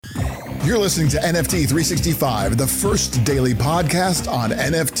You're listening to NFT 365, the first daily podcast on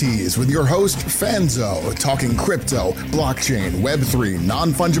NFTs with your host, Fanzo, talking crypto, blockchain, Web3,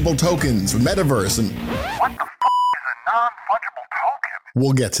 non-fungible tokens, metaverse, and... What the is a non-fungible token?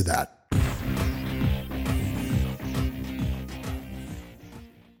 We'll get to that.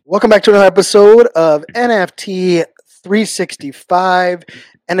 Welcome back to another episode of NFT 365.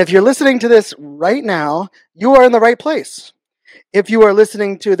 And if you're listening to this right now, you are in the right place. If you are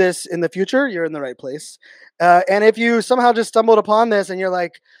listening to this in the future, you're in the right place. And if you somehow just stumbled upon this and you're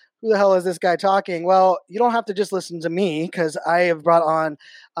like, who the hell is this guy talking? Well, you don't have to just listen to me because I have brought on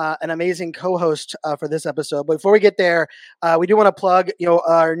an amazing co-host for this episode. But before we get there, we do want to plug,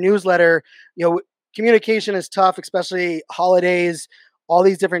 our newsletter. Communication is tough, especially holidays, all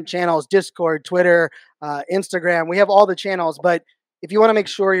these different channels, Discord, Twitter, Instagram. We have all the channels, but if you want to make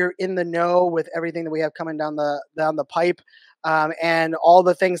sure you're in the know with everything that we have coming down the pipe, and all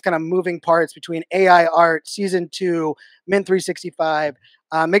the things kind of moving parts between AI art, season 2, Mint 365.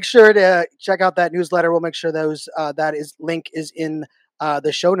 Make sure to check out that newsletter. We'll make sure link is in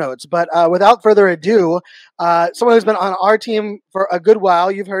the show notes. But without further ado, someone who's been on our team for a good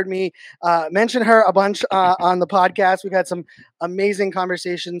while. You've heard me mention her a bunch on the podcast. We've had some amazing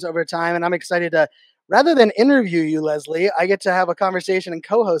conversations over time, and I'm excited to, rather than interview you, Leslie, I get to have a conversation and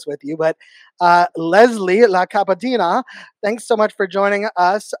co-host with you. But Leslie, LaCapitana, thanks so much for joining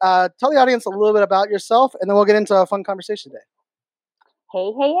us. Tell the audience a little bit about yourself, and then we'll get into a fun conversation today.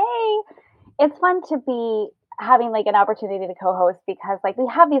 Hey. It's fun to be having an opportunity to co-host because we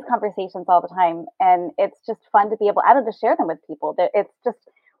have these conversations all the time, and it's just fun to be able to share them with people. It's just,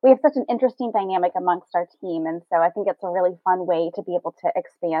 we have such an interesting dynamic amongst our team. And so I think it's a really fun way to be able to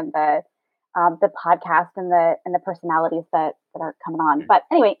expand the podcast and the personalities that are coming on. But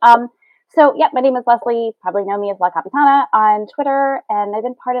anyway, so my name is Leslie. Probably know me as LaCapitana on Twitter, and I've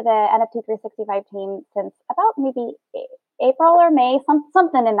been part of the NFT 365 team since about maybe April or May,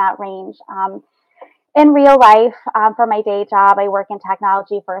 something in that range. In real life, for my day job, I work in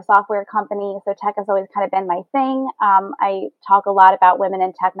technology for a software company, so tech has always kind of been my thing. I talk a lot about women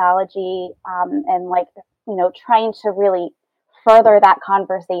in technology, and trying to really further that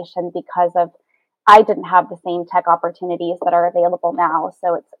conversation because I didn't have the same tech opportunities that are available now.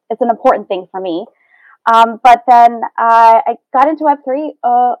 So it's an important thing for me. But then I got into Web3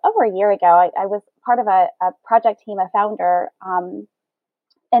 over a year ago. I was part of a project team, a founder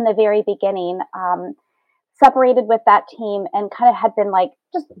in the very beginning, separated with that team and kind of had been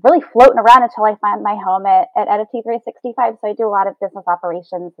just really floating around until I found my home at NFT 365. So I do a lot of business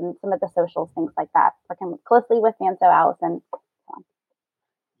operations and some of the socials, things like that, working closely with Fanzo, Allison.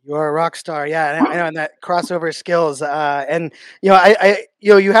 You're a rock star, yeah. I know, and that crossover skills, and you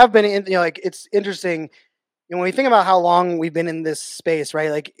have been in. It's interesting. When we think about how long we've been in this space,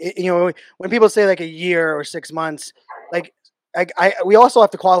 right? When people say a year or 6 months, we also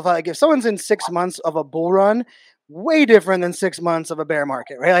have to qualify. If someone's in 6 months of a bull run, way different than 6 months of a bear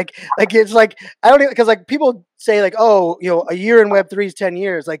market, right? It's I don't because people say a year in Web3 is 10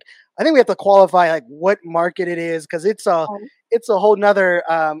 years. I think we have to qualify what market it is because it's a whole nother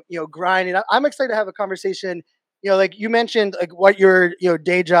grind. And I'm excited to have a conversation. You mentioned what your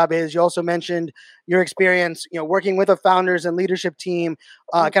day job is. You also mentioned your experience working with a founders and leadership team,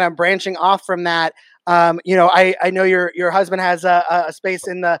 kind of branching off from that. I know your husband has a space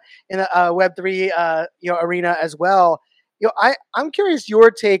in the Web3 arena as well. I'm curious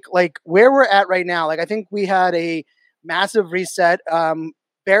your take, where we're at right now. I think we had a massive reset.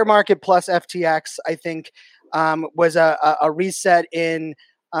 Bear market plus FTX, I think, was a reset in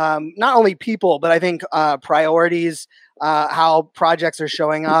not only people, but I think priorities, how projects are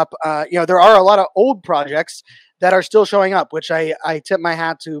showing up. There are a lot of old projects that are still showing up, which I tip my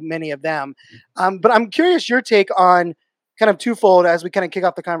hat to many of them. But I'm curious your take on kind of twofold as we kind of kick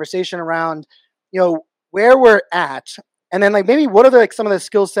off the conversation around, where we're at. And then maybe what are some of the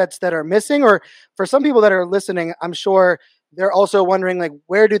skill sets that are missing? Or for some people that are listening, I'm sure they're also wondering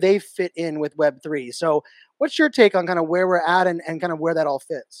where do they fit in with Web3? So what's your take on kind of where we're at and kind of where that all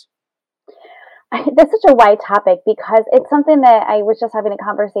fits? That's such a wide topic because it's something that I was just having a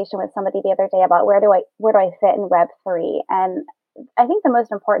conversation with somebody the other day about where do I fit in Web3? And I think the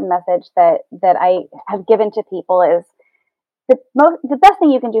most important message that I have given to people is the best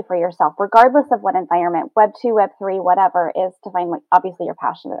thing you can do for yourself, regardless of what environment, Web2, Web3, whatever, is to find what obviously you're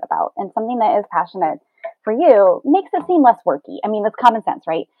passionate about. And something that is passionate for you makes it seem less worky. I mean, that's common sense,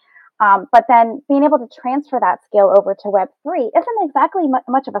 right? But then being able to transfer that skill over to Web3 isn't exactly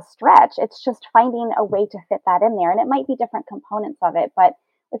much of a stretch. It's just finding a way to fit that in there. And it might be different components of it, but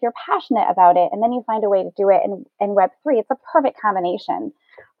if you're passionate about it and then you find a way to do it in Web3, it's a perfect combination.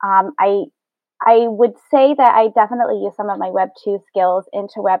 I would say that I definitely use some of my Web 2 skills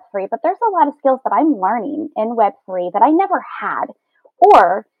into Web 3, but there's a lot of skills that I'm learning in Web 3 that I never had.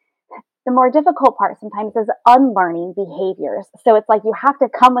 Or the more difficult part sometimes is unlearning behaviors. So it's like you have to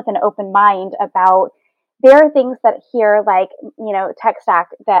come with an open mind about there are things that here, like, tech stack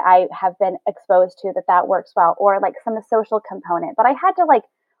that I have been exposed to that works well, or like some social component. But I had to like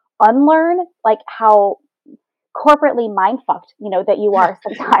unlearn like how corporately mind fucked, that you are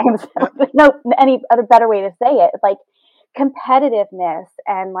sometimes. There's no any other better way to say it. It's like competitiveness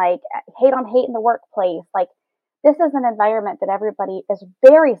and like hate on hate in the workplace. Like this is an environment that everybody is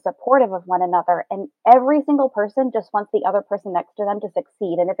very supportive of one another, and every single person just wants the other person next to them to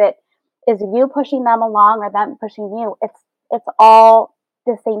succeed. And if it is you pushing them along or them pushing you, it's all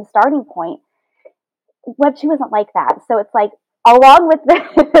the same starting point. Web 2 isn't like that. So it's like, along with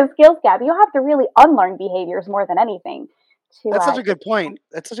the skills gap, you have to really unlearn behaviors more than anything. That's such a good point.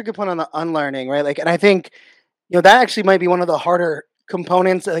 That's such a good point on the unlearning, right? Like, and I think, that actually might be one of the harder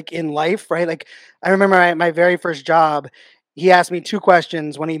components, like in life, right? Like, I remember my very first job. He asked me two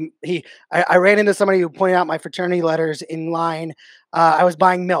questions when I ran into somebody who pointed out my fraternity letters in line. I was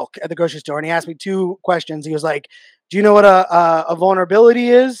buying milk at the grocery store, and he asked me two questions. He was like, "Do you know what a vulnerability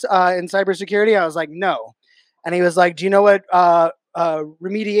is in cybersecurity?" I was like, "No," and he was like, "Do you know what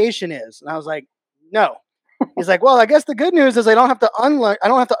remediation is?" And I was like, "No." He's like, "Well, I guess the good news is I don't have to unlearn. I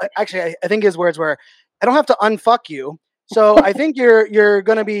don't have to actually. I think his words were, I don't have to unfuck you. So I think you're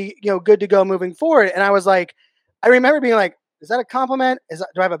going to be good to go moving forward." And I was like, I remember being like, "Is that a compliment? Do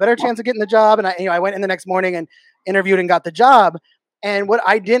I have a better chance of getting the job?" And I went in the next morning and interviewed and got the job. And what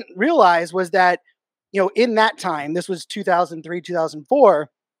I didn't realize was that in that time, this was 2003, 2004,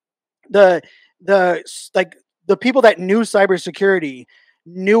 the like the people that knew cybersecurity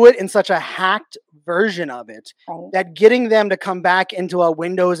knew it in such a hacked version of it that getting them to come back into a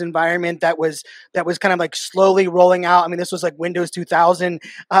Windows environment that was kind of like slowly rolling out. I mean, this was like Windows 2000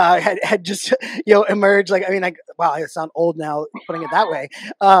 had just emerged. Like, I mean, like, wow, I sound old now putting it that way.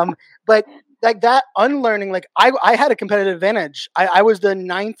 But like that unlearning, like I had a competitive advantage. I was the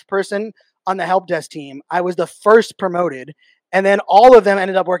ninth person on the help desk team. I was the first promoted. And then all of them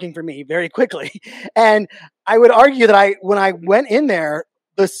ended up working for me very quickly. And I would argue that when I went in there,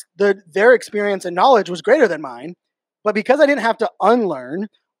 their experience and knowledge was greater than mine. But because I didn't have to unlearn,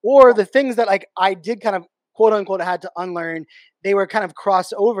 or the things that like I did kind of quote unquote had to unlearn, they were kind of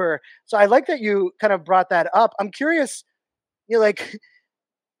crossed over. So I like that you kind of brought that up. I'm curious, like,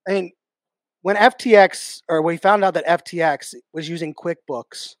 I mean, when we found out that FTX was using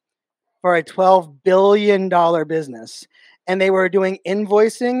QuickBooks for a $12 billion business, and they were doing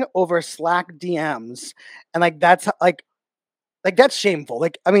invoicing over Slack DMs, and like that's that's shameful.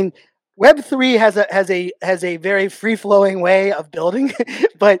 Like, I mean, Web3 has a very free flowing way of building,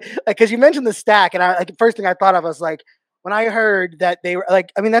 but like because you mentioned the stack, and I like the first thing I thought of was like when I heard that they were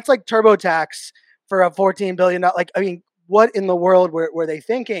like, I mean, that's like TurboTax for a $14 billion. Like, I mean, what in the world were they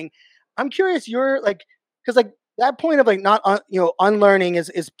thinking? I'm curious. You're like, because like that point of like not unlearning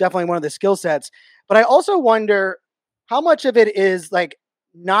is definitely one of the skill sets, but I also wonder how much of it is like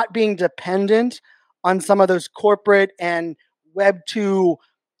not being dependent on some of those corporate and Web 2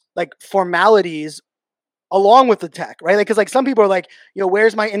 like formalities along with the tech, right? Like, because like some people are like,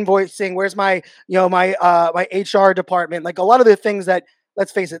 where's my invoicing? Where's my my my HR department? Like a lot of the things that,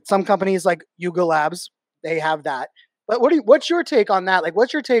 let's face it, some companies like Yuga Labs, they have that. But what's your take on that? Like,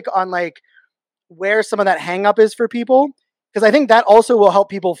 what's your take on like where some of that hang up is for people? Because I think that also will help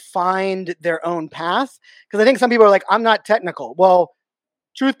people find their own path. Because I think some people are like, I'm not technical. Well,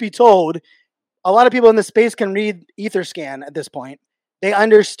 truth be told, a lot of people in the space can read Etherscan at this point. They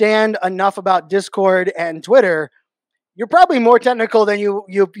understand enough about Discord and Twitter. You're probably more technical than you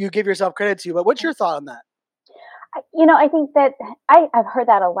give yourself credit to. But what's your thought on that? I think that I've heard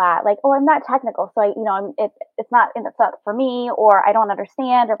that a lot. Like, oh, I'm not technical, so it's not for me, or I don't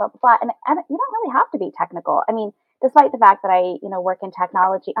understand, or blah blah blah. And you don't really have to be technical. I mean, despite the fact that I work in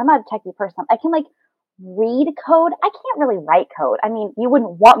technology, I'm not a techie person. I can like read code. I can't really write code. I mean, you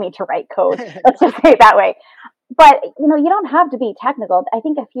wouldn't want me to write code. Let's just say it that way. But you don't have to be technical. I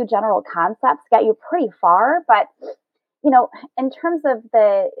think a few general concepts get you pretty far. But in terms of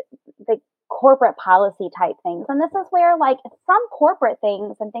the corporate policy type things, and this is where like some corporate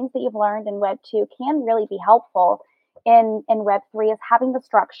things and things that you've learned in Web 2 can really be helpful in Web 3 is having the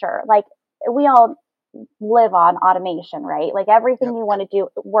structure. Like we all live on automation, right? Like everything you want to do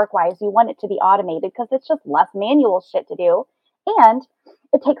work wise, you want it to be automated because it's just less manual shit to do, and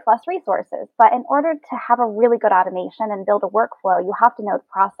it takes less resources. But in order to have a really good automation and build a workflow, you have to know the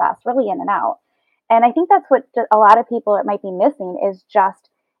process really in and out. And I think that's what a lot of people might be missing is just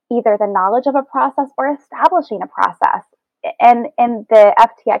either the knowledge of a process or establishing a process. And in the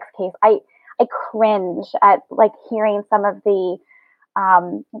FTX case, I cringe at like hearing some of the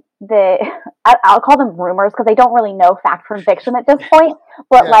I'll call them rumors because I don't really know fact from fiction at this point.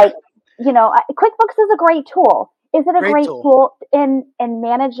 But Yeah. like, QuickBooks is a great tool. Is it a Great great tool. tool in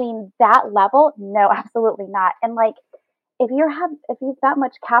managing that level? No, absolutely not. And like, if you've got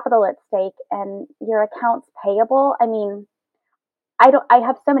much capital at stake and your accounts payable, I mean, I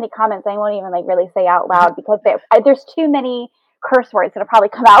have so many comments I won't even like really say out loud because there's too many curse words that will probably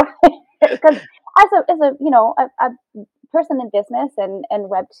come out because as a person in business and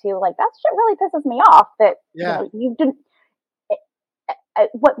Web2, like that shit really pisses me off that Yeah. you didn't.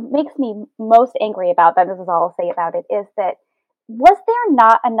 What makes me most angry about that, this is all I'll say about it, is that was there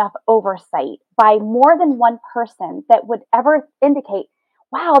not enough oversight by more than one person that would ever indicate,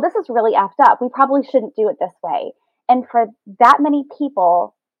 wow, this is really effed up. We probably shouldn't do it this way. And for that many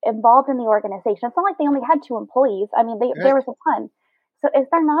people involved in the organization, it's not like they only had 2 employees. I mean, there was a ton. So is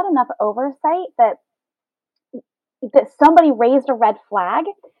there not enough oversight that somebody raised a red flag?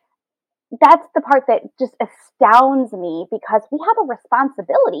 That's the part that just astounds me because we have a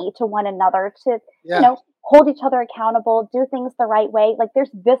responsibility to one another to, hold each other accountable, do things the right way. Like there's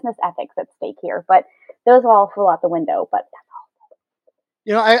business ethics at stake here, but those all flew out the window. But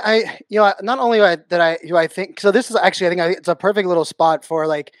not only do I think, so this is actually, I think it's a perfect little spot for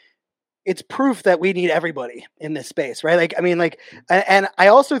like, it's proof that we need everybody in this space, right? Like, I mean, like, and I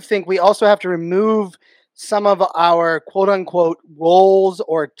also think we also have to remove some of our quote unquote roles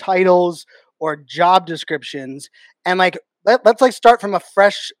or titles or job descriptions and like let's like start from a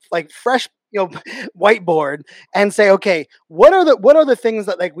fresh whiteboard and say, okay, what are the things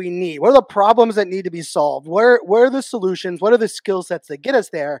that like we need? What are the problems that need to be solved? Where are the solutions? What are the skill sets that get us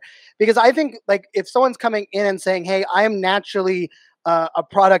there? Because I think like if someone's coming in and saying, hey, I am naturally a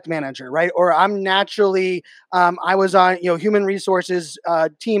product manager, right? Or I'm naturally, I was on, human resources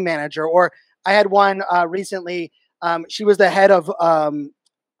team manager, or I had one recently. She was the head of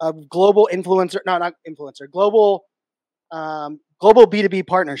global influencer, no, not influencer, global B2B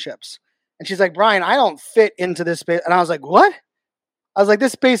partnerships. And she's like, Brian, I don't fit into this space. And I was like, what? I was like,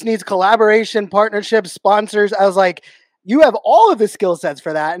 this space needs collaboration, partnerships, sponsors. I was like, you have all of the skill sets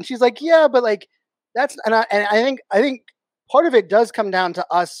for that. And she's like, yeah, but like that's, and I think part of it does come down to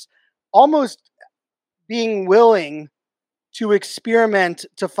us almost being willing to experiment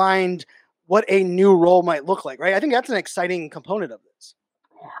to find what a new role might look like, right? I think that's an exciting component of this.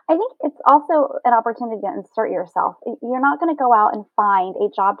 I think it's also an opportunity to insert yourself. You're not going to go out and find a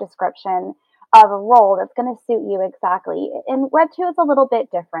job description of a role that's going to suit you exactly. In Web2, it's a little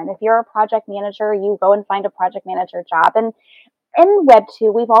bit different. If you're a project manager, you go and find a project manager job. And in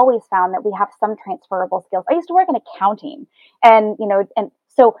Web2, we've always found that we have some transferable skills. I used to work in accounting and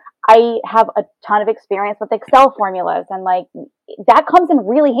so I have a ton of experience with Excel formulas and like that comes in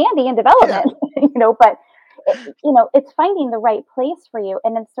really handy in development, but it's finding the right place for you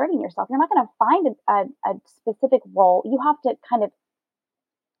and inserting yourself. You're not going to find a specific role. You have to kind of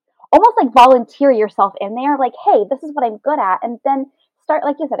almost like volunteer yourself in there. Like, hey, this is what I'm good at. And then start,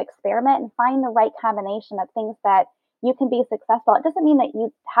 like you said, experiment and find the right combination of things that you can be successful. It doesn't mean that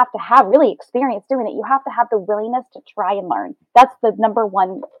you have to have really experience doing it. You have to have the willingness to try and learn. That's the number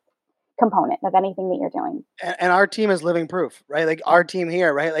one component of anything that you're doing. And our team is living proof, right? Like our team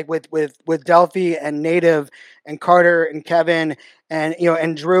here, right? Like with Delphi and Native and Carter and Kevin and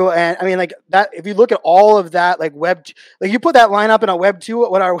and Drew, and I mean like that. If you look at all of that, like like you put that line up in a Web2,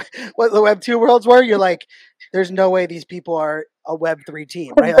 what the Web2 worlds were, you're like, there's no way these people are a Web3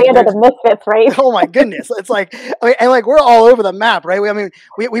 team, right? Band of the misfits, right? Oh my goodness, it's like, and like we're all over the map, right?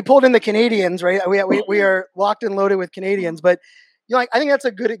 We pulled in the Canadians, right? We are locked and loaded with Canadians, but. Like, I think that's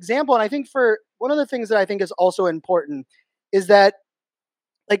a good example. And I think for one of the things that I think is also important is that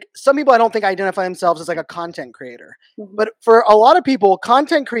like some people I don't think identify themselves as like a content creator, but for a lot of people,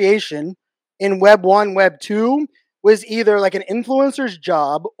 content creation in Web 1, Web 2 was either like an influencer's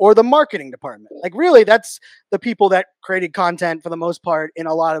job or the marketing department. Like really, that's the people that created content for the most part in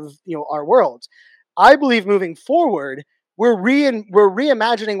a lot of our worlds. I believe moving forward, we're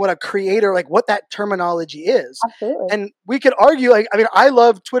reimagining what a creator, like what that terminology is. Absolutely. And we could argue, like, I mean, I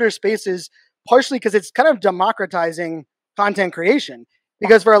love Twitter Spaces partially because it's kind of democratizing content creation.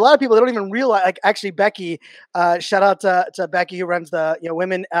 Because for a lot of people, they don't even realize, like actually Becky, shout out to Becky who runs the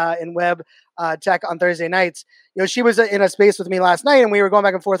Women in Web Tech on Thursday nights. She was in a space with me last night and we were going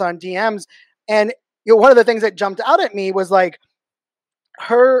back and forth on DMs. And one of the things that jumped out at me was like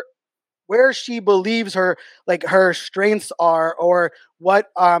where she believes her strengths are, or what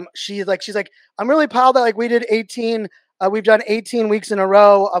she's like, I'm really proud that like we did 18 we've done 18 weeks in a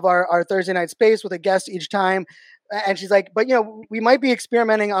row of our Thursday night space with a guest each time. And she's like, but we might be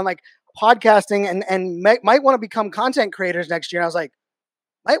experimenting on like podcasting and might want to become content creators next year. And I was like,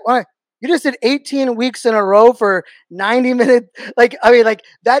 might want to. You just did 18 weeks in a row for 90 minutes. Like, I mean, like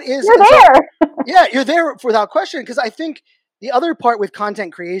that is. You're there. Yeah, you're there without question. Because I think the other part with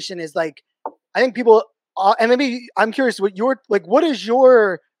content creation is like, I think people, and maybe I'm curious what was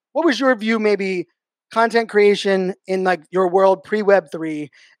your view, maybe content creation in like your world pre Web3,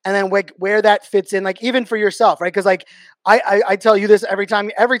 and then like where that fits in, like even for yourself, right? Because like I tell you this every time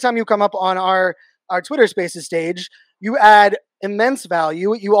you come up on our Twitter Spaces stage, you add immense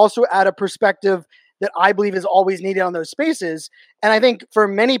value. You also add a perspective that I believe is always needed on those spaces. And I think for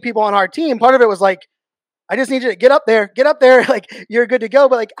many people on our team, part of it was like, I just need you to get up there, like you're good to go.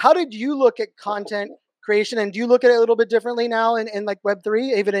 But like, how did you look at content creation, and do you look at it a little bit differently now in like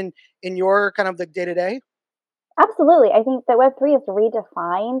Web3, even in your kind of the day to day? Absolutely. I think that Web3 is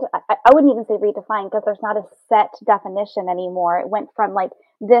redefined. I wouldn't even say redefined because there's not a set definition anymore. It went from like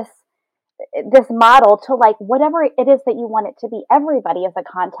this model to like whatever it is that you want it to be. Everybody is a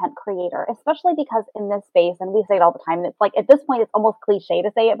content creator, especially because in this space, and we say it all the time, and it's like at this point it's almost cliche to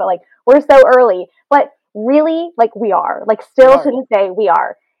say it, but like we're so early, but really like we are, like still to this day we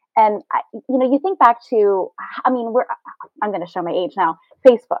are. And you think back to, I mean, I'm going to show my age now.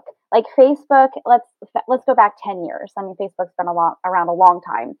 Facebook, like Facebook, let's go back 10 years. I mean, Facebook's been around a long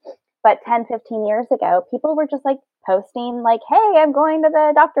time, but 10, 15 years ago, people were just like posting like, hey, I'm going to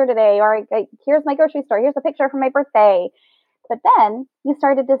the doctor today, or here's my grocery store, here's a picture from my birthday. But then you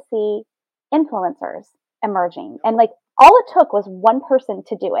started to see influencers emerging, and like all it took was one person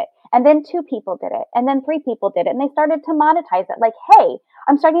to do it, and then 2 people did it, and then 3 people did it, and they started to monetize it. Like, hey,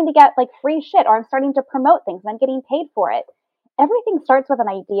 I'm starting to get like free shit, or I'm starting to promote things and I'm getting paid for it. Everything starts with an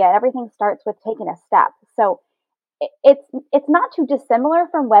idea. Everything starts with taking a step. So it's not too dissimilar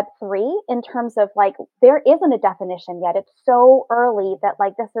from Web3 in terms of like, there isn't a definition yet. It's so early that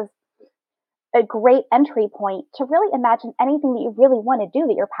like, this is a great entry point to really imagine anything that you really want to do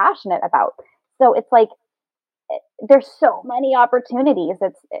that you're passionate about. So it's like, there's so many opportunities.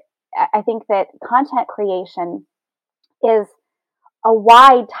 I think that content creation is a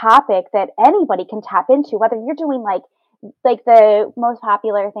wide topic that anybody can tap into, whether you're doing like the most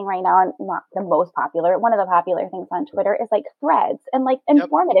popular thing right now, and not the most popular, one of the popular things on Twitter is like threads and like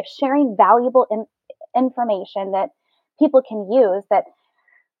informative, sharing valuable information that people can use, that,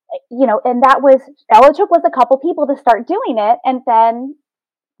 and that was, all it took was a couple people to start doing it. And then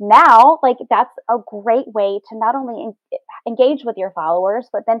now, like, that's a great way to not only engage with your followers,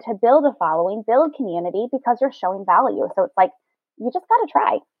 but then to build a following, build community, because you're showing value. So it's like, you just got to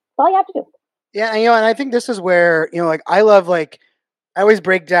try. That's all you have to do. Yeah. And I think this is where, like I love, like, I always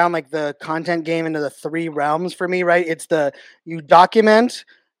break down like the content game into the 3 realms for me, right? It's you document,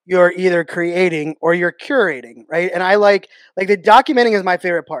 you're either creating, or you're curating, right? And I like the documenting is my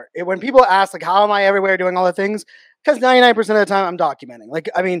favorite part. When people ask like, how am I everywhere doing all the things? Because 99% of the time I'm documenting. Like,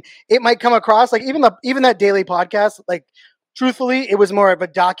 I mean, it might come across like even that daily podcast, like truthfully, it was more of a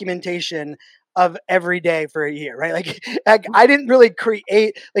documentation of every day for a year, right? Like I didn't really create,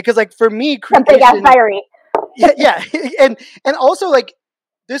 like, because like for me, creation, a big ass diary. yeah, and also like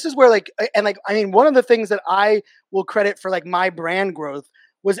this is where like, and like, I mean, one of the things that I will credit for like my brand growth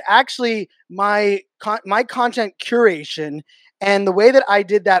was actually my content curation. And the way that I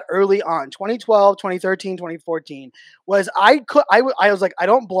did that early on, 2012, 2013, 2014, was I was like, I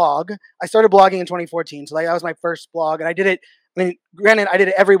don't blog. I started blogging in 2014. So like that was my first blog. And I did it, I mean, granted, I did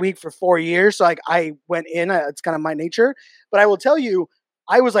it every week for 4 years. So like I went in, it's kind of my nature. But I will tell you,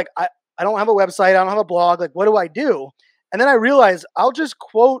 I was like, I don't have a website. I don't have a blog. Like, what do I do? And then I realized I'll just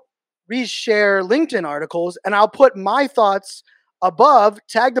quote, reshare LinkedIn articles, and I'll put my thoughts above,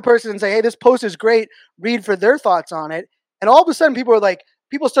 tag the person and say, hey, this post is great. Read for their thoughts on it. And all of a sudden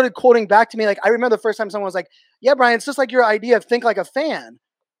people started quoting back to me. Like, I remember the first time someone was like, yeah, Brian, it's just like your idea of think like a fan.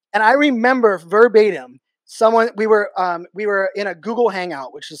 And I remember verbatim, we were in a Google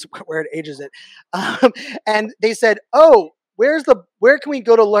Hangout, which is where it ages it. And they said, oh, where can we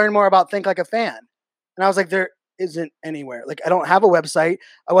go to learn more about think like a fan? And I was like, there isn't anywhere. Like, I don't have a website.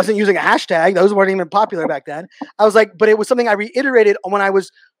 I wasn't using a hashtag. Those weren't even popular back then. I was like, but it was something I reiterated when I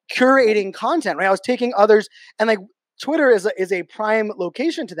was curating content, right? I was taking others, and like Twitter is a prime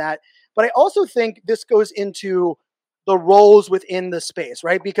location to that. But I also think this goes into the roles within the space,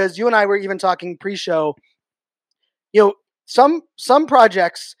 right? Because you and I were even talking pre-show, some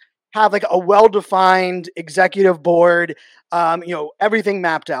projects have like a well-defined executive board, everything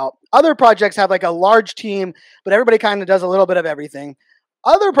mapped out. Other projects have like a large team, but everybody kind of does a little bit of everything.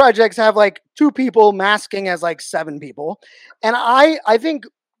 Other projects have like 2 people masking as like 7 people. And I think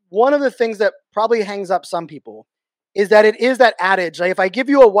one of the things that probably hangs up some people is that it is that adage. Like if I give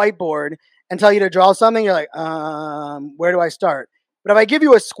you a whiteboard and tell you to draw something, you're like, where do I start? But if I give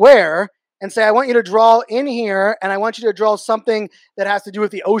you a square and say, I want you to draw in here and I want you to draw something that has to do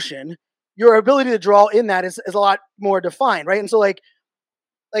with the ocean, your ability to draw in that is a lot more defined, right? And so like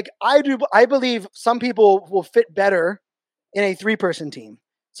I believe some people will fit better in a 3-person team.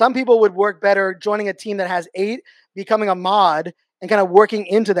 Some people would work better joining a team that has 8, becoming a mod and kind of working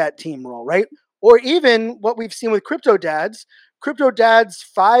into that team role, right? Or even what we've seen with Crypto Dad's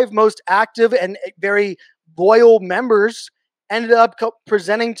 5 most active and very loyal members ended up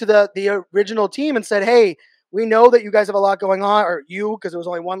presenting to the original team and said, "Hey, we know that you guys have a lot going on, or you, because there was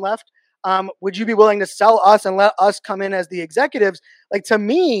only one left. Would you be willing to sell us and let us come in as the executives?" Like to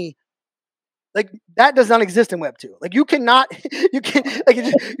me, like that does not exist in Web 2. Like you cannot, you can like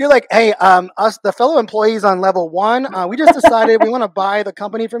you're like, hey, us the fellow employees on level 1, we just decided we want to buy the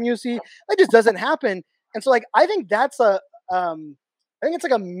company from UC. That just doesn't happen. And so like I think that's I think it's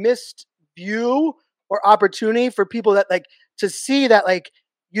like a missed view or opportunity for people that like to see that like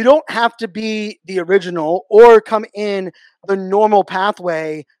you don't have to be the original or come in the normal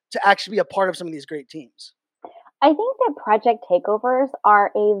pathway to actually be a part of some of these great teams. I think that project takeovers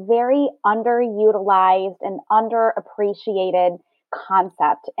are a very underutilized and underappreciated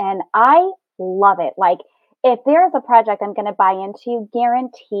concept. And I love it. Like, if there's a project I'm going to buy into,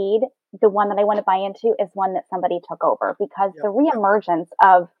 guaranteed the one that I want to buy into is one that somebody took over, because the reemergence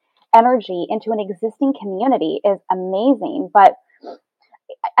of energy into an existing community is amazing. But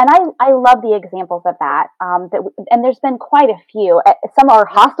and I love the examples of that. And there's been quite a few. Some are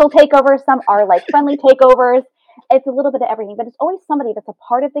hostile takeovers, some are like friendly takeovers. It's a little bit of everything, but it's always somebody that's a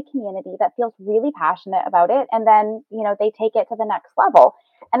part of the community that feels really passionate about it, and then they take it to the next level.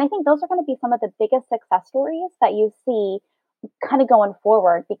 And I think those are going to be some of the biggest success stories that you see kind of going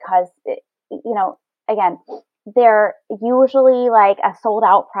forward, because again, they're usually like a sold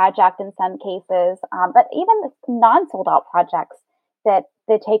out project in some cases, but even non sold out projects, that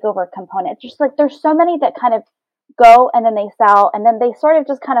the takeover component, just like there's so many that kind of go and then they sell and then they sort of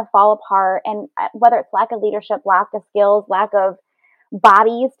just kind of fall apart. And whether it's lack of leadership, lack of skills, lack of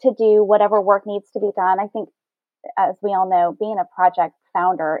bodies to do whatever work needs to be done, I think, as we all know, being a project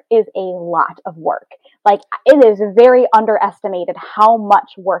founder is a lot of work. Like, it is very underestimated how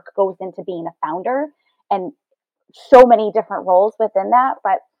much work goes into being a founder, and so many different roles within that.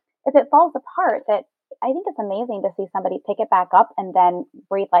 But if it falls apart, that I think it's amazing to see somebody pick it back up and then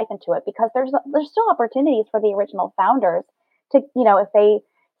breathe life into it, because there's still opportunities for the original founders to, if they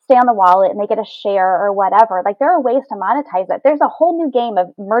stay on the wallet and they get a share or whatever, like there are ways to monetize it. There's a whole new game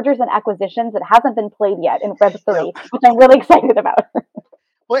of mergers and acquisitions that hasn't been played yet in Web3, which I'm really excited about.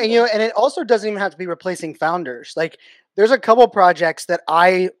 Well, and it also doesn't even have to be replacing founders. Like there's a couple projects that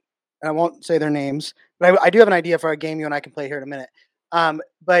and I won't say their names, but I do have an idea for a game you and I can play here in a minute.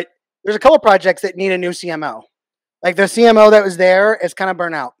 But there's a couple projects that need a new CMO. Like the CMO that was there is kind of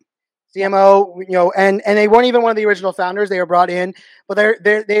burnt out. CMO, and they weren't even one of the original founders. They were brought in, but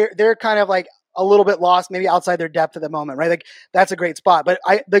they're kind of like a little bit lost, maybe outside their depth at the moment, right? Like that's a great spot. But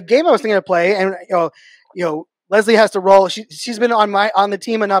the game I was thinking of play, and Leslie has to roll. She's been on the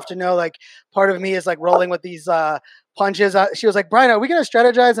team enough to know like part of me is like rolling with these punches. She was like, Brian, are we going to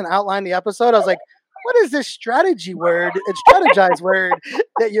strategize and outline the episode? I was like, what is this strategy word and strategize word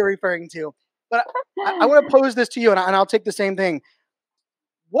that you're referring to? But I want to pose this to you, and I'll take the same thing.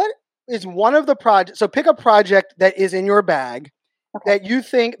 What is one of the projects? So pick a project that is in your bag that you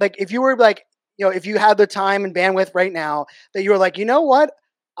think, like, if you were like, if you had the time and bandwidth right now, that you were like, you know what,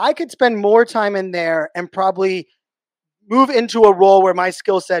 I could spend more time in there and probably move into a role where my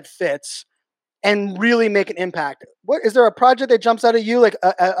skill set fits and really make an impact. What is there a project that jumps out at you? Like,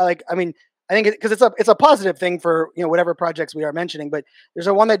 I mean, I think because it's a positive thing for whatever projects we are mentioning. But there's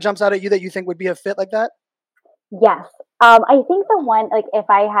a one that jumps out at you that you think would be a fit like that. Yes, I think the one, like, if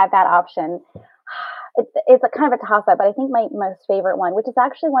I had that option, it's a kind of a toss up, but I think my most favorite one, which is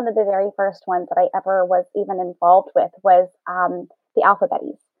actually one of the very first ones that I ever was even involved with, was the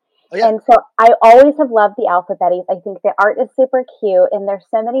Alphabetties. Oh, yeah. And so I always have loved the Alphabetties. I think the art is super cute, and there's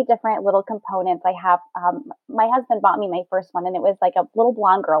so many different little components. I have my husband bought me my first one, and it was like a little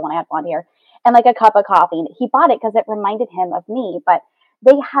blonde girl when I had blonde hair, and like a cup of coffee. And he bought it because it reminded him of me. But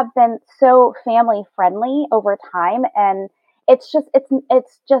they have been so family friendly over time, and it's just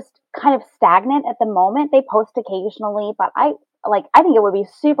kind of stagnant at the moment. They post occasionally, but I think it would be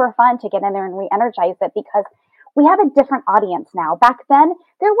super fun to get in there and re-energize it, because we have a different audience now. Back then,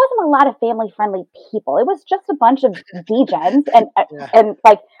 there wasn't a lot of family friendly people. It was just a bunch of degens, Yeah. and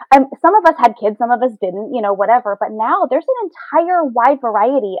like some of us had kids, some of us didn't, whatever. But now there's an entire wide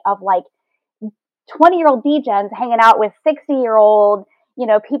variety of like 20-year-old degens hanging out with 60-year-old,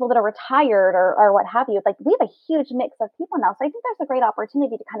 people that are retired or what have you. Like we have a huge mix of people now. So I think there's a great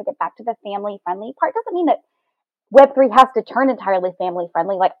opportunity to kind of get back to the family friendly part. Doesn't mean that Web3 has to turn entirely family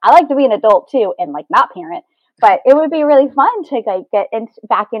friendly. Like I like to be an adult too and like not parent, but it would be really fun to like get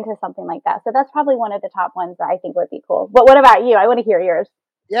back into something like that. So that's probably one of the top ones that I think would be cool. But what about you? I want to hear yours.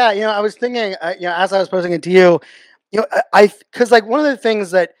 Yeah, I was thinking, as I was posing it to you, because like one of the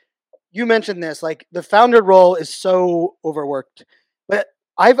things that you mentioned this, like the founder role is so overworked, but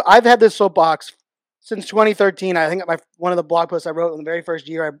I've had this soapbox since 2013. I think one of the blog posts I wrote in the very first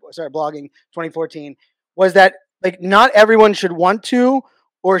year I started blogging, 2014, was that like not everyone should want to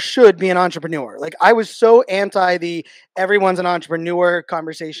or should be an entrepreneur. Like I was so anti the everyone's an entrepreneur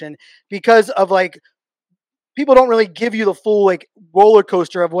conversation because of like people don't really give you the full like roller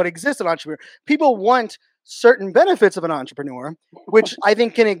coaster of what exists in entrepreneur. People want certain benefits of an entrepreneur, which I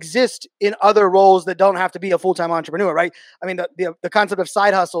think can exist in other roles that don't have to be a full-time entrepreneur, right? I mean, the concept of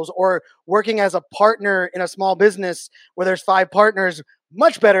side hustles or working as a partner in a small business where there's 5 partners,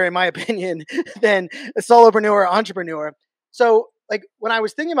 much better in my opinion than a solopreneur or entrepreneur. So like when I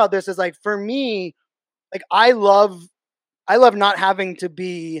was thinking about this is like, for me, like I love not having to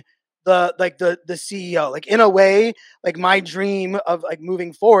be the CEO. Like in a way, like my dream of like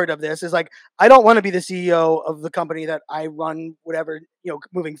moving forward of this is like I don't want to be the CEO of the company that I run, whatever,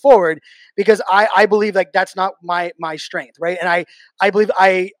 moving forward, because I believe like that's not my strength, right? And I believe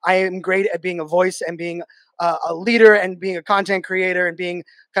I am great at being a voice and being a leader and being a content creator and being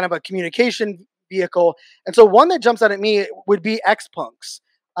kind of a communication vehicle. And so one that jumps out at me would be X Punks.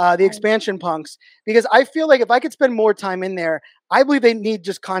 The expansion punks, because I feel like if I could spend more time in there, I believe they need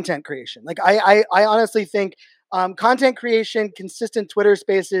just content creation. Like I honestly think content creation, consistent Twitter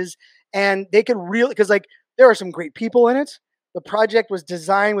spaces, and they could really, because like there are some great people in it. The project was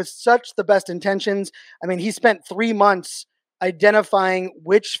designed with such the best intentions. I mean, he spent 3 months identifying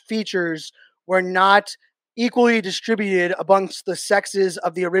which features were not equally distributed amongst the sexes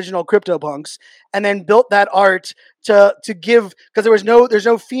of the original CryptoPunks, and then built that art to give, because there's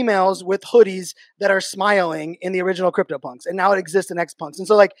no females with hoodies that are smiling in the original CryptoPunks, and now it exists in Xpunks. And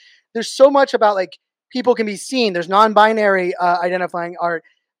so like there's so much about like people can be seen. There's non-binary identifying art.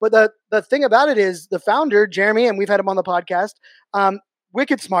 But the thing about it is the founder, Jeremy, and we've had him on the podcast,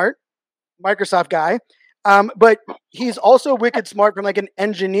 wicked smart, Microsoft guy. But he's also wicked smart from like an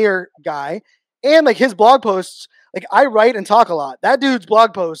engineer guy. And like his blog posts, like I write and talk a lot. That dude's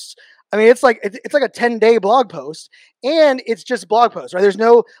blog posts, I mean, it's like a 10-day blog post, and it's just blog posts, right? There's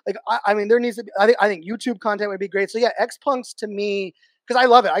no like, I mean, there needs to be. I think YouTube content would be great. So yeah, Xpunks to me, because I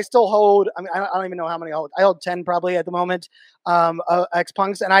love it. I still hold. I mean, I don't even know how many I hold. I hold 10 probably at the moment.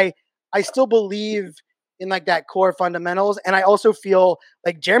 Xpunks, and I still believe in like that core fundamentals, and I also feel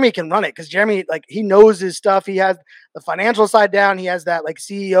like Jeremy can run it because Jeremy, like, he knows his stuff. He has the financial side down. He has that like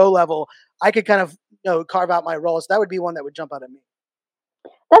CEO level. I could kind of carve out my role. So that would be one that would jump out at me.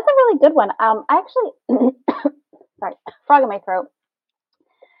 That's a really good one. I actually, sorry, frog in my throat.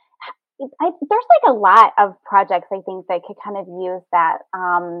 There's like a lot of projects I think that could kind of use that.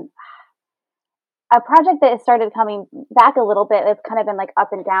 A project that has started coming back a little bit, it's kind of been like up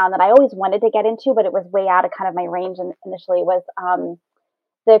and down, that I always wanted to get into, but it was way out of kind of my range initially, was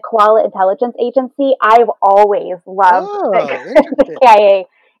the Koala Intelligence Agency. I've always loved the KIA.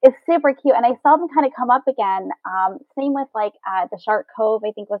 It's super cute, and I saw them kind of come up again. Same with like the Shark Cove,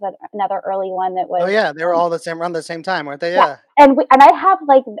 I think was another early one that was. Oh yeah, they were all around the same time, weren't they? Yeah. And I have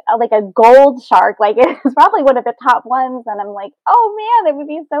like a gold shark, like it's probably one of the top ones, and I'm like, oh man, that would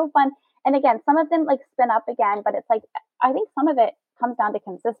be so fun. And again, some of them like spin up again, but it's like I think some of it comes down to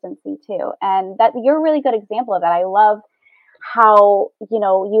consistency too, and that you're a really good example of that. I love how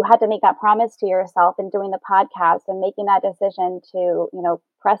you had to make that promise to yourself in doing the podcast and making that decision to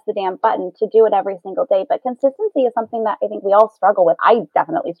press the damn button to do it every single day. But consistency is something that I think we all struggle with. I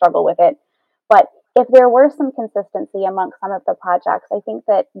definitely struggle with it, but if there were some consistency amongst some of the projects, I think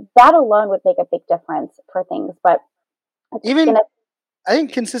that alone would make a big difference for things. But I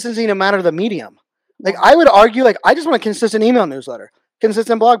think consistency no matter the medium. Like I would argue, like I just want a consistent email newsletter,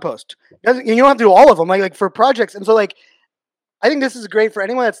 consistent blog post. You don't have to do all of them, like for projects. And so like I think this is great for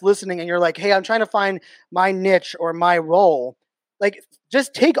anyone that's listening and you're like, hey, I'm trying to find my niche or my role. Like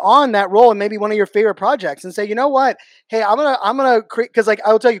just take on that role and maybe one of your favorite projects and say, you know what? Hey, I'm gonna create, because like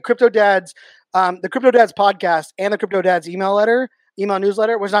I will tell you, Crypto Dads, the Crypto Dads podcast and the Crypto Dads email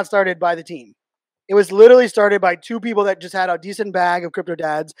newsletter was not started by the team. It was literally started by two people that just had a decent bag of crypto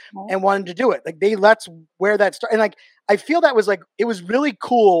dads Right. and wanted to do it. Like that's where that started. And like, I feel that was like, it was really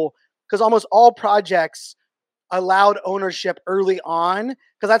cool because almost all projects allowed ownership early on,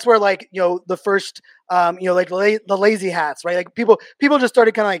 because that's where like the first like the lazy hats, right? Like people just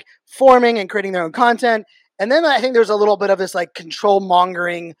started kind of like forming and creating their own content, and then I think there's a little bit of this like control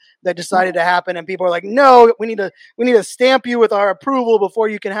mongering that decided to happen, and people are like, no, we need to stamp you with our approval before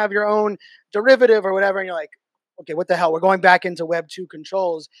you can have your own derivative or whatever, and you're like, okay, what the hell? We're going back into Web2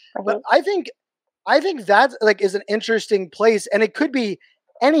 controls. But I think that like is an interesting place, and it could be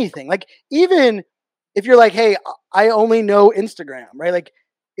anything. Like even if you're like, hey, I only know Instagram, right? Like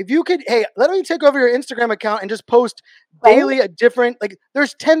if you could, hey, let me take over your Instagram account and just post daily a different, like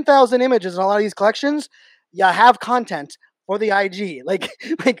there's 10,000 images in a lot of these collections. Yeah, have content for the IG. Like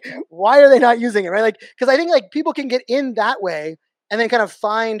why are they not using it, right? Like, because I think like people can get in that way and then kind of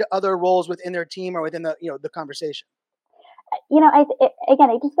find other roles within their team or within the the conversation. Again,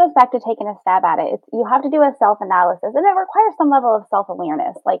 it just goes back to taking a stab at it. You have to do a self-analysis, and it requires some level of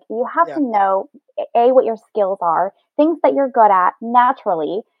self-awareness. Like you have to know what your skills are, things that you're good at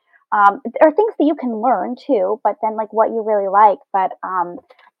naturally, or things that you can learn too. But then like what you really like. But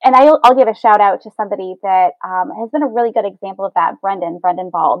and I'll give a shout out to somebody that has been a really good example of that, Brendan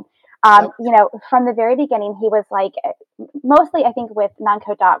Bald. From the very beginning, he was like mostly I think with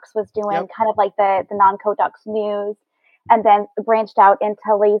non-code docs was doing kind of like the non-code docs news. And then branched out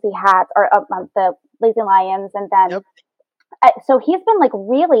into Lazy Hats or the Lazy Lions. And then, so he's been like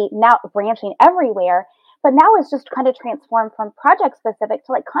really now branching everywhere, but now it's just kind of transformed from project specific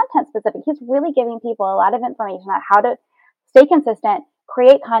to like content specific. He's really giving people a lot of information on how to stay consistent,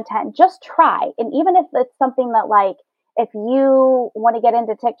 create content, just try. And even if it's something that like, if you want to get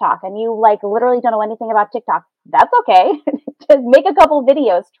into TikTok and you like literally don't know anything about TikTok, that's okay. Just make a couple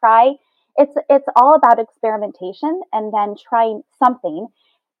videos, try. It's all about experimentation and then trying something,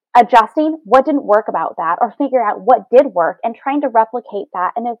 adjusting what didn't work about that, or figure out what did work and trying to replicate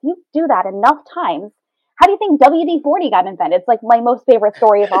that. And if you do that enough times, how do you think WD-40 got invented? It's like my most favorite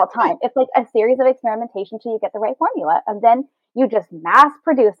story of all time. It's like a series of experimentation till you get the right formula, and then you just mass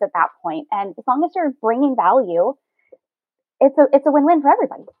produce at that point. And as long as you're bringing value, it's a win-win for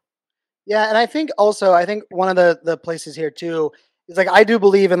everybody. Yeah, and I think one of the places here too is like I do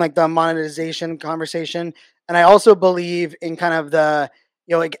believe in like the monetization conversation, and I also believe in kind of the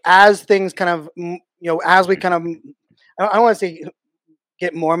like as things kind of as we kind of I don't want to say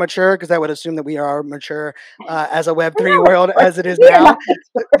get more mature, because that would assume that we are mature as a Web3 world as it is now,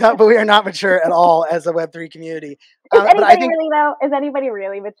 but we are not mature at all as a Web3 community. Is anybody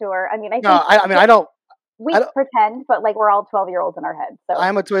really mature? I mean, I don't. We pretend, but like we're all 12-year-olds in our heads. So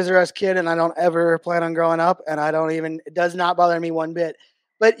I'm a Toys R Us kid, and I don't ever plan on growing up, and it does not bother me one bit.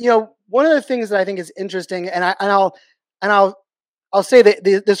 But one of the things that I think is interesting, and I'll say that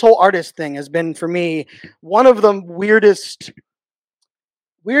this whole artist thing has been for me one of the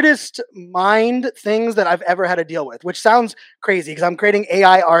weirdest mind things that I've ever had to deal with, which sounds crazy because I'm creating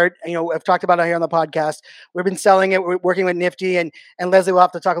AI art. I've talked about it here on the podcast. We've been selling it. We're working with Nifty, and Leslie will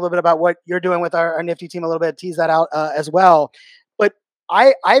have to talk a little bit about what you're doing with our Nifty team a little bit, tease that out as well. But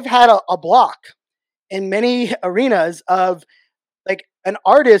I've had a block in many arenas of like an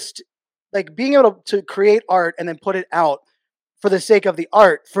artist, like being able to create art and then put it out for the sake of the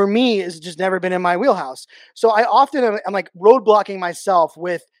art, for me, has just never been in my wheelhouse. So I often am like roadblocking myself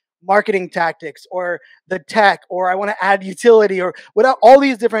with marketing tactics or the tech, or I want to add utility or without all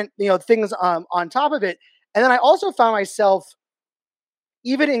these different things on top of it. And then I also found myself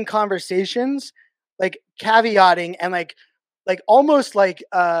even in conversations like caveating and like almost like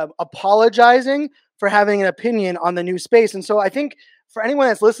apologizing for having an opinion on the new space. And so I think for anyone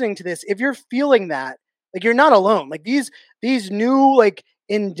that's listening to this, if you're feeling that, like you're not alone. Like these new like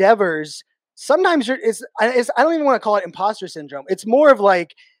endeavors, sometimes I don't even want to call it imposter syndrome. It's more of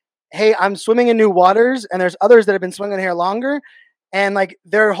like, hey, I'm swimming in new waters, and there's others that have been swimming here longer, and like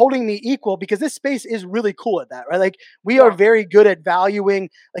they're holding me equal because this space is really cool at that, right? Like we are very good at valuing.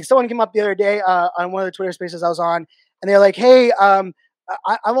 Like someone came up the other day on one of the Twitter spaces I was on, and they're like, hey, I've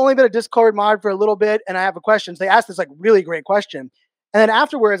only been a Discord mod for a little bit, and I have a question. So they asked this like really great question. And then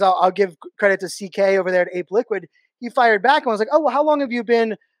afterwards, I'll give credit to CK over there at Ape Liquid. He fired back and was like, oh, well, how long have you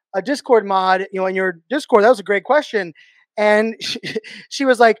been a Discord mod, in your Discord? That was a great question. And she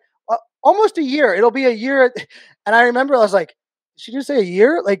was like, almost a year. It'll be a year. And I remember I was like, did she just say a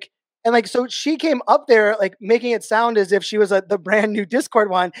year? So she came up there, like making it sound as if she was the brand new Discord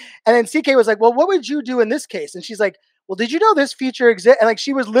one. And then CK was like, well, what would you do in this case? And she's like, well, did you know this feature exists? And like,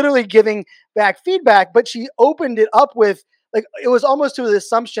 she was literally giving back feedback, but she opened it up with, like it was almost to the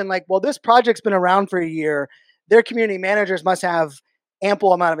assumption like, well, this project's been around for a year. Their community managers must have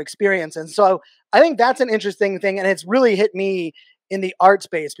ample amount of experience. And so I think that's an interesting thing. And it's really hit me in the art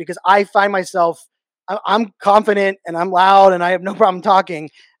space because I find myself, I'm confident and I'm loud and I have no problem talking,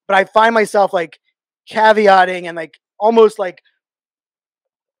 but I find myself like caveating and like almost like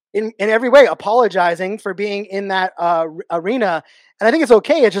in every way apologizing for being in that arena. And I think it's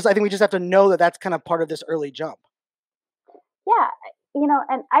okay. It's just, I think we just have to know that that's kind of part of this early jump. Yeah,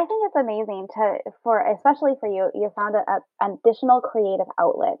 and I think it's amazing especially for you, you found an additional creative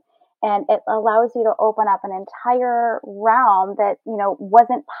outlet, and it allows you to open up an entire realm that,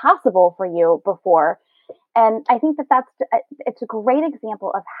 wasn't possible for you before. And I think it's a great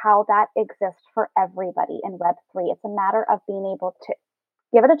example of how that exists for everybody in Web3. It's a matter of being able to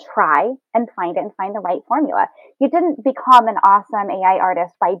give it a try and find the right formula. You didn't become an awesome AI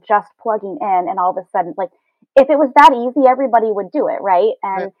artist by just plugging in and all of a sudden, like, if it was that easy, everybody would do it, right?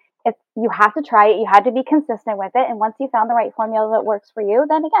 And if you have to try it, you had to be consistent with it. And once you found the right formula that works for you,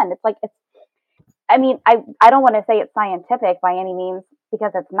 then again, I don't want to say it's scientific by any means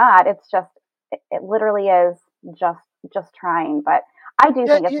because it's not. It's just, it literally is just trying. But I do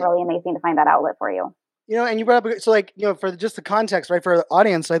think it's really amazing to find that outlet for you. And you brought up, so like, for just the context, right, for the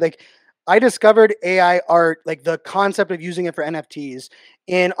audience, I discovered AI art, like the concept of using it for NFTs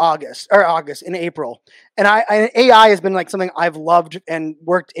in April. And AI has been like something I've loved and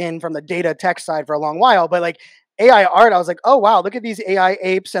worked in from the data tech side for a long while, but like AI art, I was like, oh, wow, look at these AI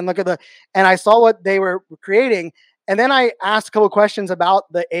apes and and I saw what they were creating. And then I asked a couple of questions about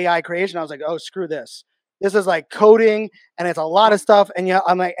the AI creation. I was like, oh, screw this. This is like coding and it's a lot of stuff. And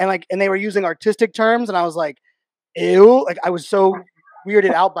and they were using artistic terms. And I was like, ew, like I was so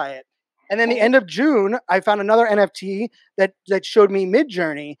weirded out by it. And then the end of June, I found another NFT that showed me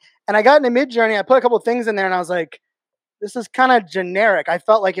Midjourney. And I got into Midjourney. I put a couple of things in there and I was like, this is kind of generic. I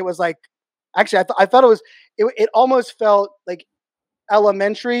felt like it was like, actually, I thought it almost felt like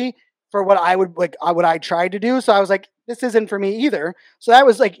elementary for what I would like, what I tried to do. So I was like, this isn't for me either. So that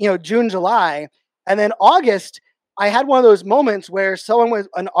was like, June, July. And then August, I had one of those moments where someone was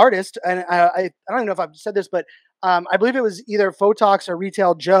an artist. And I don't even know if I've said this, but I believe it was either Photox or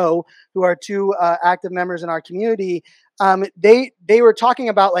Retail Joe, who are two active members in our community. They were talking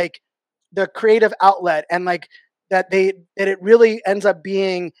about like the creative outlet and like that it really ends up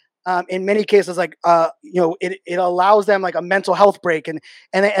being in many cases like it allows them like a mental health break and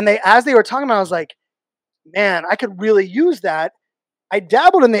they as they were talking about, I was like, man, I could really use that. I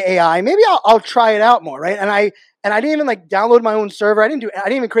dabbled in the AI. Maybe I'll try it out more, right? And I didn't even like download my own server. I didn't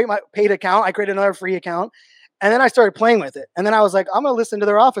even create my paid account. I created another free account. And then I started playing with it. And then I was like, I'm going to listen to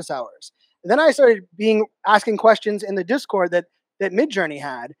their office hours. And then I started asking questions in the Discord that Midjourney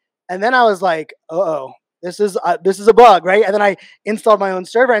had. And then I was like, this is a bug, right? And then I installed my own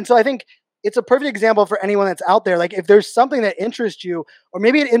server. And so I think it's a perfect example for anyone that's out there. Like if there's something that interests you, or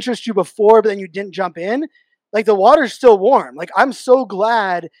maybe it interests you before, but then you didn't jump in, like the water's still warm. Like I'm so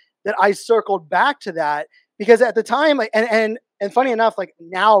glad that I circled back to that because at the time, like, and funny enough, like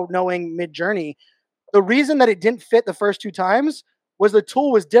now knowing Midjourney, the reason that it didn't fit the first two times was the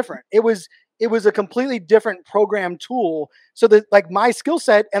tool was different. It was a completely different program tool. So that like my skill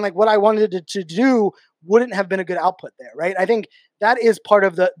set and like what I wanted to do wouldn't have been a good output there, right? I think that is part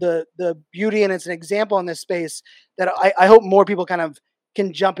of the beauty, and it's an example in this space that I hope more people kind of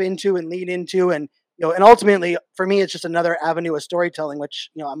can jump into and lean into, and and ultimately for me, it's just another avenue of storytelling,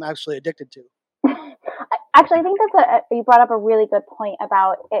 which I'm actually addicted to. Actually, I think you brought up a really good point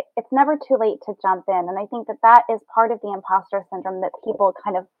about it. It's never too late to jump in. And I think that is part of the imposter syndrome that people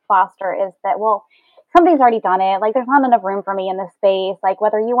kind of foster is that, well, somebody's already done it. Like, there's not enough room for me in this space. Like,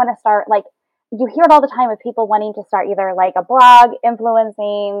 whether you want to start, like, you hear it all the time with people wanting to start either like a blog,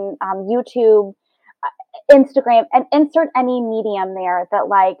 influencing, YouTube, Instagram, and insert any medium there that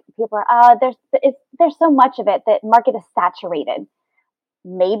like people are, there's so much of it that market is saturated.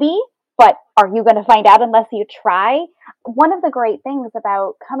 Maybe. But are you going to find out unless you try? One of the great things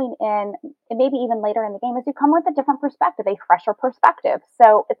about coming in, and maybe even later in the game, is you come with a different perspective, a fresher perspective.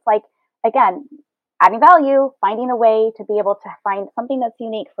 So it's like, again, adding value, finding a way to be able to find something that's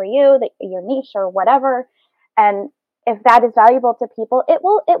unique for you, that your niche or whatever. And if that is valuable to people, it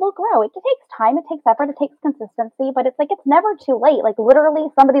will grow. It takes time, it takes effort, it takes consistency, but it's like it's never too late. Like literally,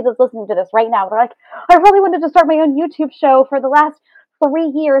 somebody that's listening to this right now, they're like, I really wanted to start my own YouTube show for the last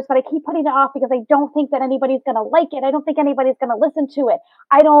 3 years, but I keep putting it off because I don't think that anybody's going to like it. I don't think anybody's going to listen to it.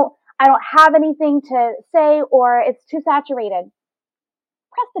 I don't have anything to say, or it's too saturated.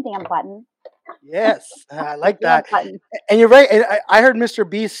 Press the damn button. Yes, I like that. And you're right. I heard Mr.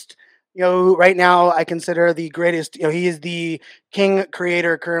 Beast right now I consider the greatest. He is the king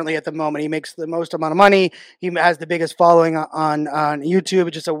creator currently at the moment. He makes the most amount of money. He has the biggest following on YouTube.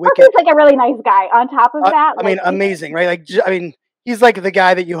 It's just a Plus, wicked. he's like a really nice guy. On top of that, I mean, amazing, right? Like, I mean, he's like the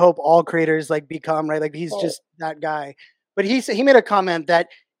guy that you hope all creators like become, right? Like, he's right. just that guy. But he made a comment that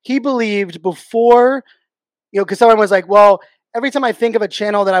he believed before, because someone was like, well, every time I think of a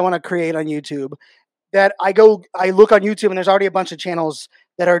channel that I want to create on YouTube, that I look on YouTube and there's already a bunch of channels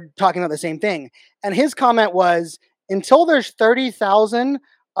that are talking about the same thing. And his comment was, until there's 30,000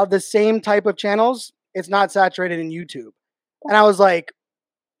 of the same type of channels, it's not saturated in YouTube. And I was like,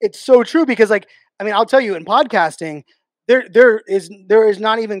 it's so true because, like, I mean, I'll tell you, in podcasting, there is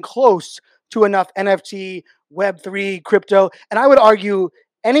not even close to enough NFT, Web3, crypto, and I would argue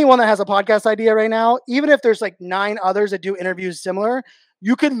anyone that has a podcast idea right now, even if there's like 9 others that do interviews similar,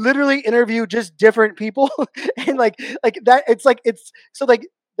 you could literally interview just different people, and like that. It's like it's so like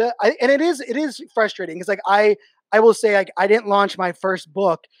and it is frustrating because like I will say, like, I didn't launch my first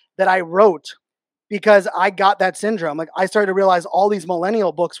book that I wrote because I got that syndrome. Like, I started to realize all these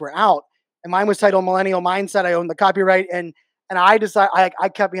millennial books were out, and mine was titled Millennial Mindset. I owned the copyright, and I decided I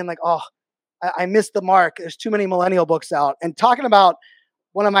kept being like, oh, I missed the mark. There's too many millennial books out. And talking about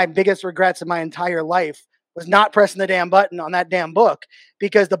one of my biggest regrets in my entire life was not pressing the damn button on that damn book,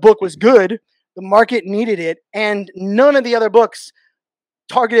 because the book was good, the market needed it, and none of the other books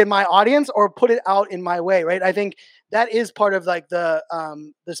targeted my audience or put it out in my way, right? I think that is part of like the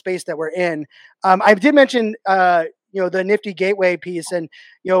space that we're in. I did mention the Nifty Gateway piece, and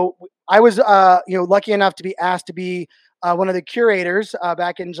I was lucky enough to be asked to be one of the curators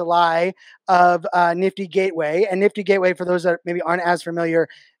back in July of Nifty Gateway. And Nifty Gateway, for those that maybe aren't as familiar,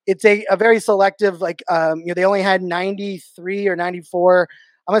 it's a very selective, like they only had 93 or 94.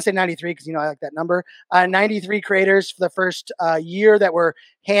 I'm gonna say 93 because I like that number. 93 creators for the first year that were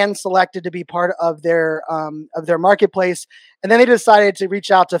hand selected to be part of their marketplace, and then they decided to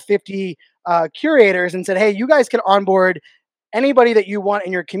reach out to 50 curators and said, "Hey, you guys can onboard anybody that you want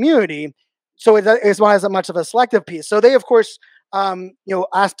in your community." So it's not as much of a selective piece. So they, of course,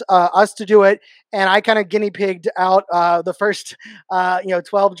 asked us to do it, and I kind of guinea pigged out the first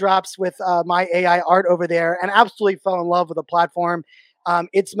 12 drops with my AI art over there, and absolutely fell in love with the platform.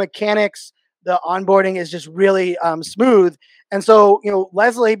 Its mechanics, the onboarding is just really smooth. And so,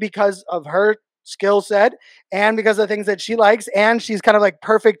 Leslie, because of her skill set and because of the things that she likes, and she's kind of like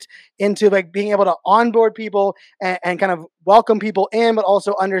perfect into like being able to onboard people and kind of welcome people in, but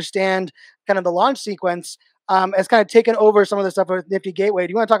also understand kind of the launch sequence, has kind of taken over some of the stuff with Nifty Gateway.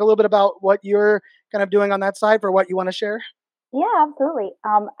 Do you want to talk a little bit about what you're kind of doing on that side for what you want to share? Yeah, absolutely.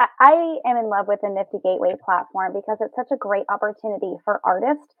 I am in love with the Nifty Gateway platform because it's such a great opportunity for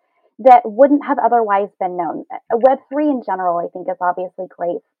artists that wouldn't have otherwise been known. Web3 in general, I think, is obviously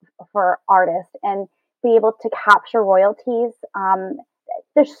great for artists and be able to capture royalties.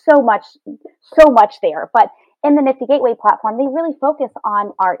 There's so much there. But in the Nifty Gateway platform, they really focus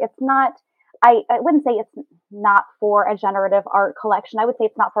on art. It's not, I wouldn't say it's not for a generative art collection. I would say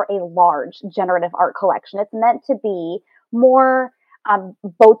it's not for a large generative art collection. It's meant to be more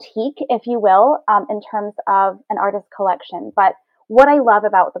boutique, if you will, in terms of an artist collection. But what I love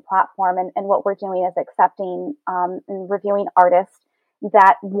about the platform and what we're doing is accepting and reviewing artists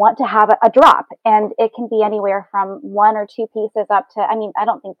that want to have a drop. And it can be anywhere from 1 or 2 pieces up to, I mean, I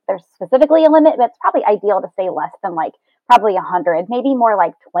don't think there's specifically a limit, but it's probably ideal to say less than like probably 100, maybe more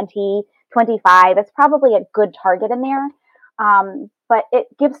like 20, 25. It's probably a good target in there. But it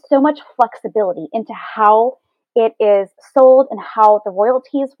gives so much flexibility into how it is sold and how the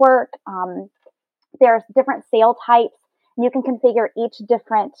royalties work. There's different sale types. And you can configure each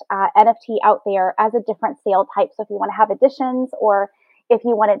different NFT out there as a different sale type. So if you want to have additions, or if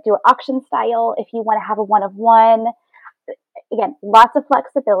you want to do an auction style, if you want to have a one of one, again, lots of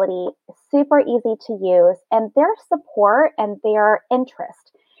flexibility, super easy to use, and their support and their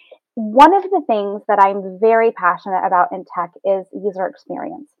interest. One of the things that I'm very passionate about in tech is user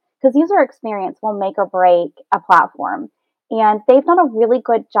experience, because user experience will make or break a platform. And they've done a really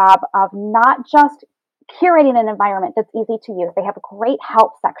good job of not just curating an environment that's easy to use. They have a great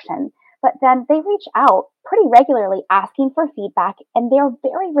help section, but then they reach out pretty regularly asking for feedback, and they're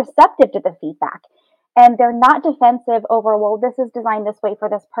very receptive to the feedback. And they're not defensive over, well, this is designed this way for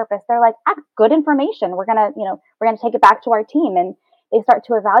this purpose. They're like, good information. We're gonna take it back to our team, and they start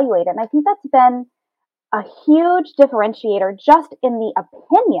to evaluate it. And I think that's been a huge differentiator just in the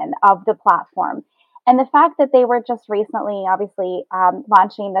opinion of the platform. And the fact that they were just recently, obviously,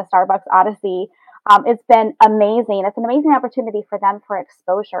 launching the Starbucks Odyssey, it's been amazing. It's an amazing opportunity for them for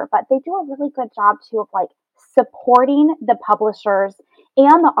exposure, but they do a really good job too of like supporting the publishers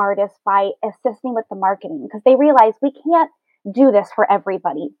and the artists by assisting with the marketing, because they realize we can't do this for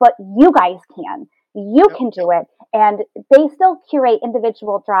everybody, but you guys can. You can do it. And they still curate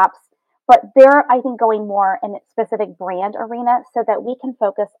individual drops, but they're, I think, going more in a specific brand arena so that we can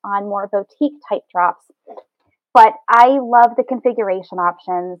focus on more boutique type drops. But I love the configuration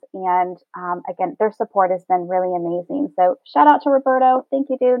options. And again, their support has been really amazing. So shout out to Roberto. Thank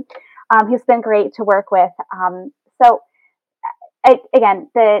you, dude. He's been great to work with. Again,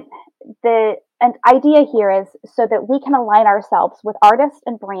 the idea here is so that we can align ourselves with artists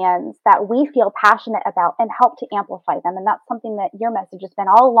and brands that we feel passionate about and help to amplify them. And that's something that your message has been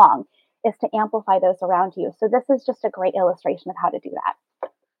all along, is to amplify those around you. So this is just a great illustration of how to do that.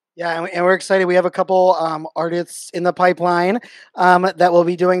 Yeah, and we're excited. We have a couple artists in the pipeline that will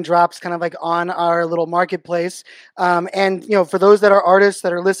be doing drops kind of like on our little marketplace. And, for those that are artists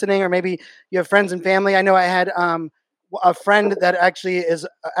that are listening, or maybe you have friends and family. I know I had a friend that actually is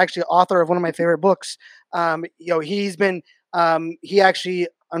author of one of my favorite books. He's been, he actually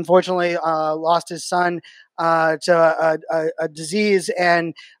unfortunately lost his son to a disease,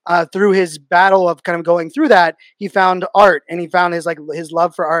 and through his battle of kind of going through that, he found art, and he found his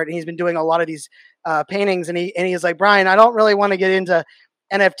love for art, and he's been doing a lot of these paintings, and he's like, Brian, I don't really want to get into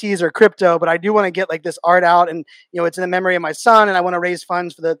NFTs or crypto, but I do want to get like this art out, and it's in the memory of my son, and I want to raise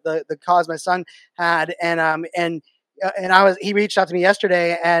funds for the cause my son had, and he reached out to me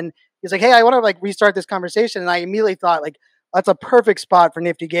yesterday, and he's like, hey, I want to like restart this conversation, and I immediately thought like, that's a perfect spot for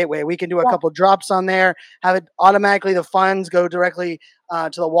Nifty Gateway. We can do a couple drops on there, have it automatically, the funds go directly to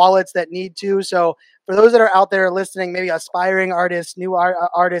the wallets that need to. So for those that are out there listening, maybe aspiring artists, new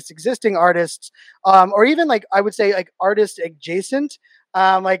artists, existing artists, or even like, I would say like artist adjacent,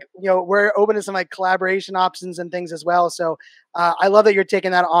 we're open to some like collaboration options and things as well. So I love that you're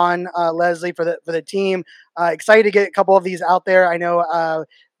taking that on, Leslie, for the team. Excited to get a couple of these out there. I know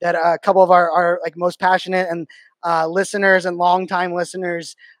that a couple of our like most passionate and listeners and longtime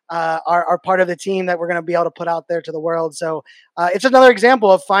listeners are part of the team that we're going to be able to put out there to the world. So it's another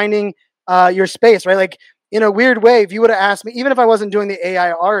example of finding your space, right? Like in a weird way, if you would have asked me, even if I wasn't doing the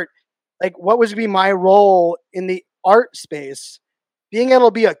AI art, like what would be my role in the art space, being able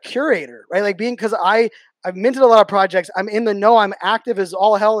to be a curator, right? Like because I've minted a lot of projects. I'm in the know. I'm active as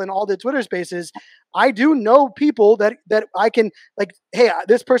all hell in all the Twitter spaces. I do know people that I can like, hey,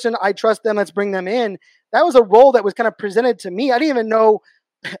 this person, I trust them. Let's bring them in. That was a role that was kind of presented to me. I didn't even know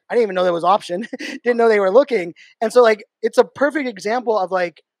there was option. Didn't know they were looking. And so like, it's a perfect example of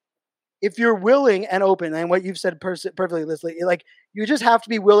like, if you're willing and open, and what you've said perfectly, Leslie, like you just have to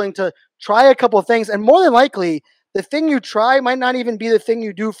be willing to try a couple of things. And more than likely, the thing you try might not even be the thing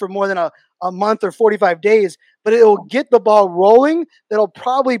you do for more than a month or 45 days, but it'll get the ball rolling. That'll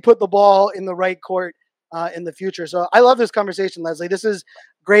probably put the ball in the right court in the future. So I love this conversation, Leslie. This is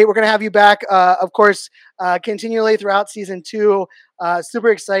great. We're going to have you back, of course, continually throughout season 2. Super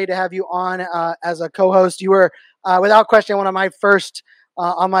excited to have you on as a co-host. You were, without question, one of my first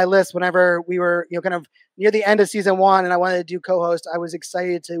on my list whenever we were kind of near the end of season 1 and I wanted to do co-host. I was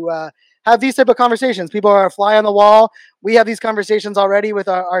excited to have these type of conversations. People are a fly on the wall. We have these conversations already with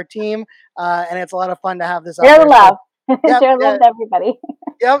our team, and it's a lot of fun to have this. Share love. Share love to everybody.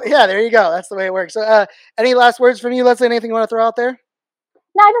 Yep. Yeah, there you go. That's the way it works. So any last words from you, Leslie? Anything you want to throw out there?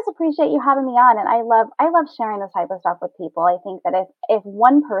 No, I just appreciate you having me on, and I love sharing this type of stuff with people. I think that if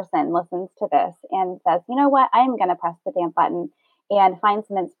one person listens to this and says, you know what, I'm going to press the damn button and find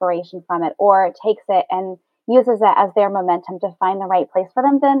some inspiration from it, or takes it and uses it as their momentum to find the right place for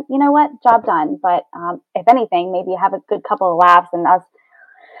them, then you know what, job done. But if anything, maybe have a good couple of laughs and us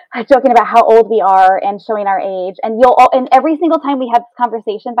joking about how old we are and showing our age. And and every single time we have this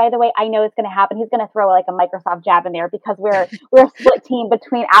conversation, by the way, I know it's going to happen. He's going to throw like a Microsoft jab in there because we're a split team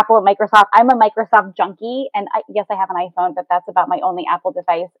between Apple and Microsoft. I'm a Microsoft junkie, and yes, I have an iPhone, but that's about my only Apple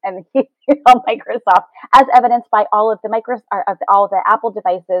device. And he's on Microsoft, as evidenced by all of the Apple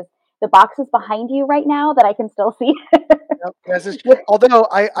devices. The box is behind you right now that I can still see. Although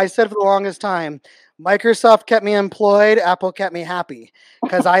I said for the longest time, Microsoft kept me employed, Apple kept me happy,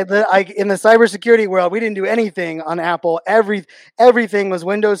 because I in the cybersecurity world, we didn't do anything on Apple. Everything was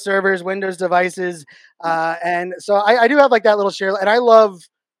Windows servers, Windows devices, and so I do have like that little share. And I love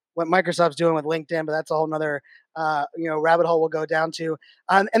what Microsoft's doing with LinkedIn, but that's a whole nother rabbit hole we'll go down to.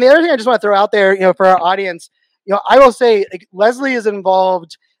 And the other thing I just want to throw out there, for our audience, I will say like, Leslie is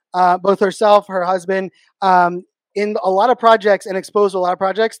involved. Both herself, her husband, in a lot of projects and exposed to a lot of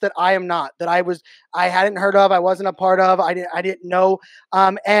projects that I am not, that I hadn't heard of, I wasn't a part of, I didn't know.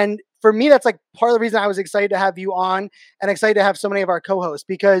 And for me, that's like part of the reason I was excited to have you on and excited to have so many of our co-hosts,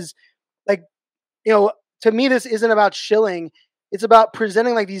 because like, to me, this isn't about shilling. it's about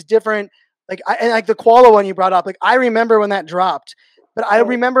presenting like these different, and like the koala one you brought up. Like I remember when that dropped, but I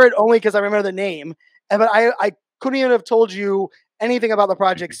remember it only because I remember the name. But I couldn't even have told you anything about the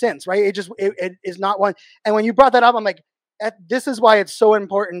project since, right? It is not one. And when you brought that up, I'm like, this is why it's so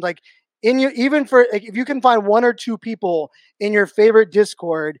important. Like even for like, if you can find one or two people in your favorite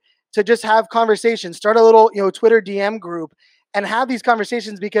Discord to just have conversations, start a little, Twitter DM group and have these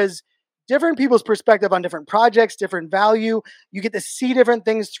conversations, because different people's perspective on different projects, different value, you get to see different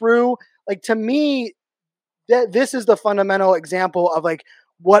things through. Like to me, this is the fundamental example of like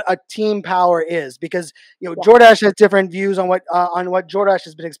what a team power is, because Jordash has different views on what Jordash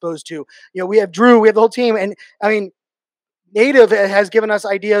has been exposed to. We have Drew, we have the whole team, and I mean, Native has given us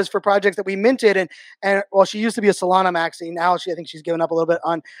ideas for projects that we minted, and well, she used to be a Solana maxi. Now I think she's given up a little bit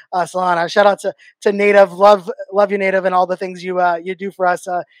on Solana. Shout out to Native, love you Native, and all the things you do for us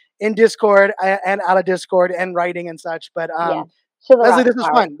in Discord and out of Discord and writing and such. But Leslie, this was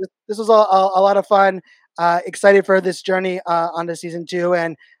fun. This was a lot of fun. Excited for this journey onto season 2,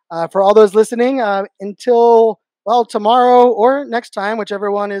 and for all those listening, until tomorrow or next time,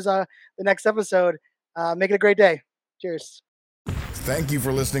 whichever one is the next episode. Make it a great day. Cheers. Thank you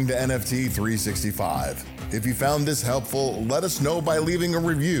for listening to NFT 365. If you found this helpful, let us know by leaving a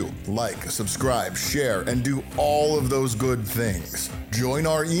review, like, subscribe, share, and do all of those good things. Join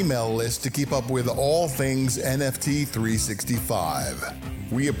our email list to keep up with all things NFT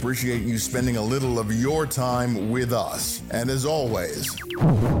 365. We appreciate you spending a little of your time with us. And as always,